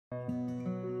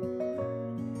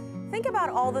think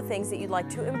about all the things that you'd like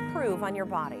to improve on your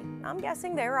body. I'm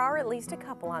guessing there are at least a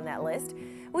couple on that list.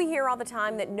 We hear all the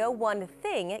time that no one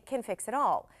thing can fix it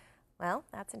all. Well,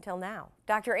 that's until now.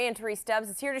 Dr. Ann-Therese Stubbs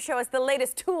is here to show us the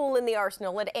latest tool in the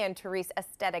arsenal at Ann-Therese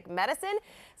Aesthetic Medicine.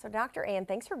 So Dr. Ann,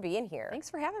 thanks for being here. Thanks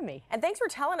for having me. And thanks for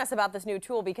telling us about this new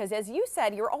tool, because as you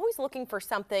said, you're always looking for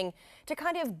something to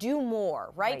kind of do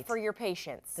more, right, for your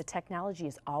patients. The technology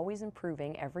is always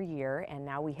improving every year, and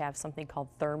now we have something called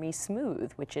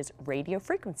Thermi-Smooth, which is radio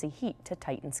frequency heat to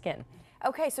tighten skin.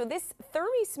 Okay, so this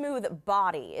Thermi-Smooth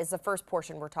Body is the first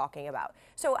portion we're talking about.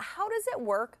 So how does it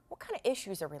work? What kind of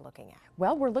issues are we looking at?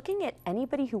 Well, we're looking at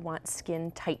anybody who wants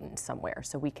skin tightened somewhere.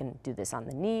 So we can do this on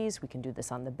the knees, we can do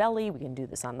this on the belly, we can do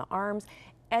this on the arms.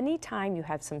 Anytime you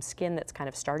have some skin that's kind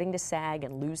of starting to sag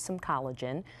and lose some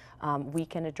collagen, we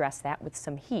can address that with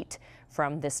some heat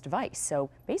from this device. So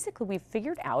basically we've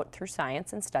figured out through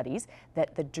science and studies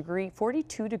that the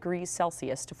 42 degrees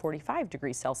Celsius to 45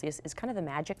 degrees Celsius is kind of the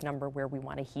magic number where we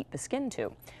want to heat the skin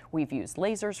to. We've used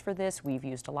lasers for this, we've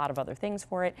used a lot of other things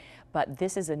for it, but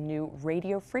this is a new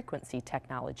radio frequency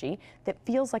technology that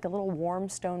feels like a little warm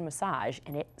stone massage,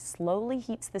 and it slowly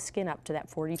heats the skin up to that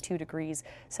 42 degrees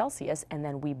Celsius, and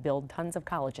then we build tons of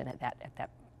collagen at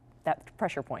that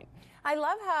pressure point. I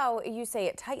love how you say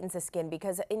it tightens the skin,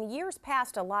 because in years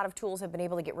past, a lot of tools have been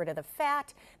able to get rid of the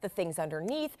fat, the things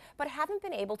underneath, but haven't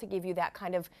been able to give you that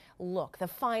kind of look, the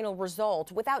final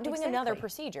result, without doing another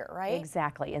procedure, right?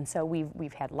 Exactly. And so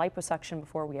we've had liposuction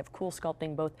before, we have cool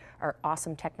sculpting, both are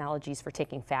awesome technologies for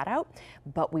taking fat out,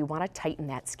 but we want to tighten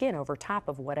that skin over top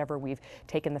of whatever we've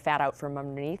taken the fat out from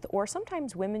underneath. Or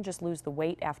sometimes women just lose the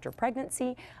weight after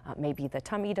pregnancy. Maybe the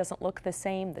tummy doesn't look the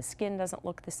same, the skin doesn't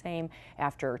look the same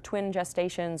after twin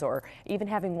gestations, or even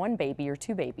having one baby or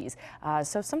two babies.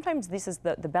 So sometimes this is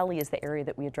the belly is the area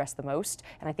that we address the most,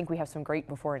 and I think we have some great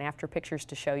before and after pictures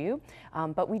to show you.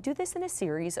 But we do this in a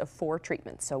series of 4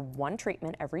 treatments. So 1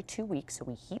 treatment every 2 weeks. So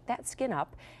we heat that skin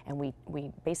up, and we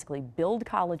basically build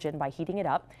collagen by heating it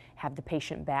up, have the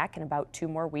patient back in about 2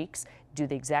 more weeks, do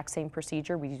the exact same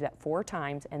procedure. We do that 4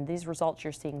 times, and these results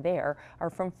you're seeing there are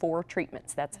from 4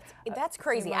 treatments. That's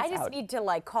crazy. I just need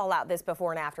to call out this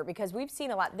before and after, because we've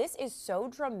seen a lot. This is so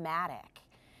dramatic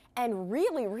and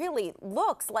really, really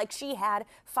looks like she had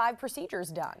 5 procedures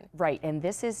done. Right, and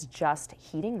this is just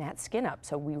heating that skin up.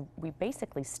 So we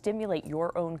basically stimulate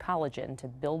your own collagen to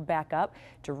build back up,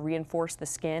 to reinforce the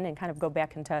skin and kind of go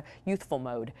back into youthful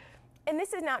mode. And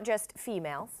this is not just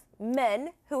females. Men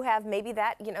who have maybe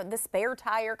that, the spare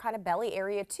tire kind of belly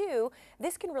area too,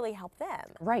 this can really help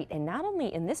them. Right, and not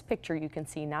only in this picture you can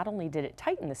see not only did it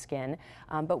tighten the skin,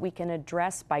 but we can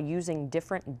address, by using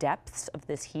different depths of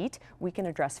this heat, we can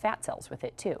address fat cells with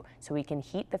it too. So we can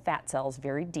heat the fat cells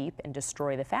very deep and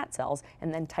destroy the fat cells,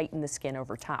 and then tighten the skin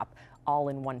over top, all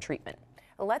in one treatment.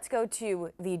 Let's go to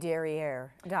the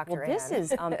derriere, Dr.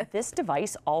 Ann. This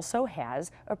device also has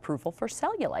approval for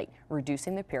cellulite,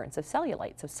 reducing the appearance of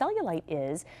cellulite. So cellulite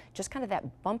is just kind of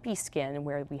that bumpy skin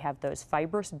where we have those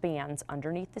fibrous bands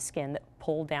underneath the skin that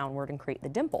pull downward and create the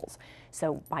dimples.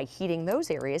 So by heating those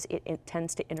areas, it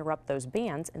tends to interrupt those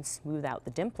bands and smooth out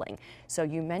the dimpling. So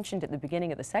you mentioned at the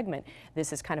beginning of the segment,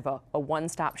 this is kind of a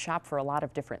one-stop shop for a lot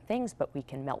of different things, but we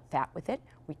can melt fat with it,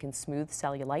 we can smooth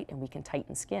cellulite, and we can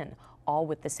tighten skin, all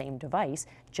with the same device,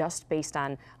 just based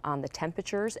on the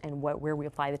temperatures and where we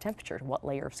apply the temperature, what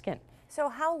layer of skin. So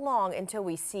how long until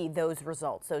we see those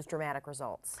results, those dramatic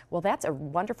results? Well, that's a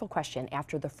wonderful question.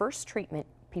 After the first treatment,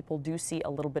 people do see a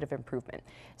little bit of improvement.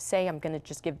 Say, I'm going to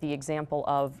just give the example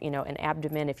of, an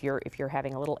abdomen. If you're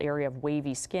having a little area of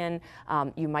wavy skin,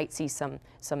 you might see some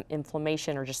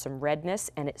inflammation or just some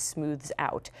redness, and it smooths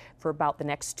out. For about the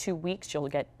next 2 weeks, you'll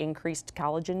get increased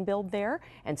collagen build there,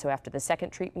 and so after the second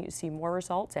treatment, you see more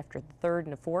results. After the third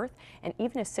and the fourth, and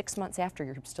even 6 months after,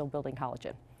 you're still building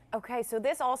collagen. Okay, so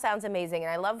this all sounds amazing,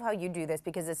 and I love how you do this,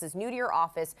 because this is new to your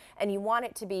office, and you want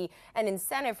it to be an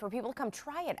incentive for people to come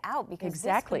try it out, because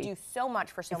this could do so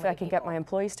much for so many people. If I can get my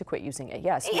employees to quit using it,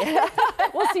 yes.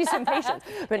 We'll see some patients.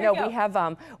 But no,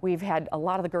 we've had a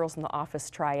lot of the girls in the office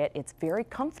try it. It's very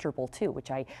comfortable too,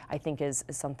 which I think is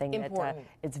something that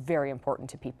it's very important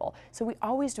to people. So we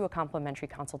always do a complimentary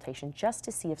consultation just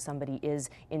to see if somebody is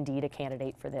indeed a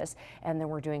candidate for this, and then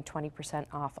we're doing 20%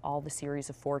 off all the series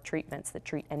of 4 treatments that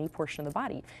treat any portion of the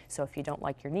body. So if you don't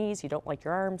like your knees, you don't like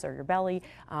your arms or your belly,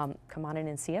 come on in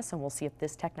and see us, and we'll see if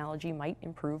this technology might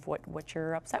improve what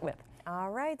you're upset with.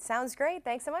 All right, sounds great.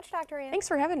 Thanks so much, Dr. Ann. Thanks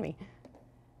for having me.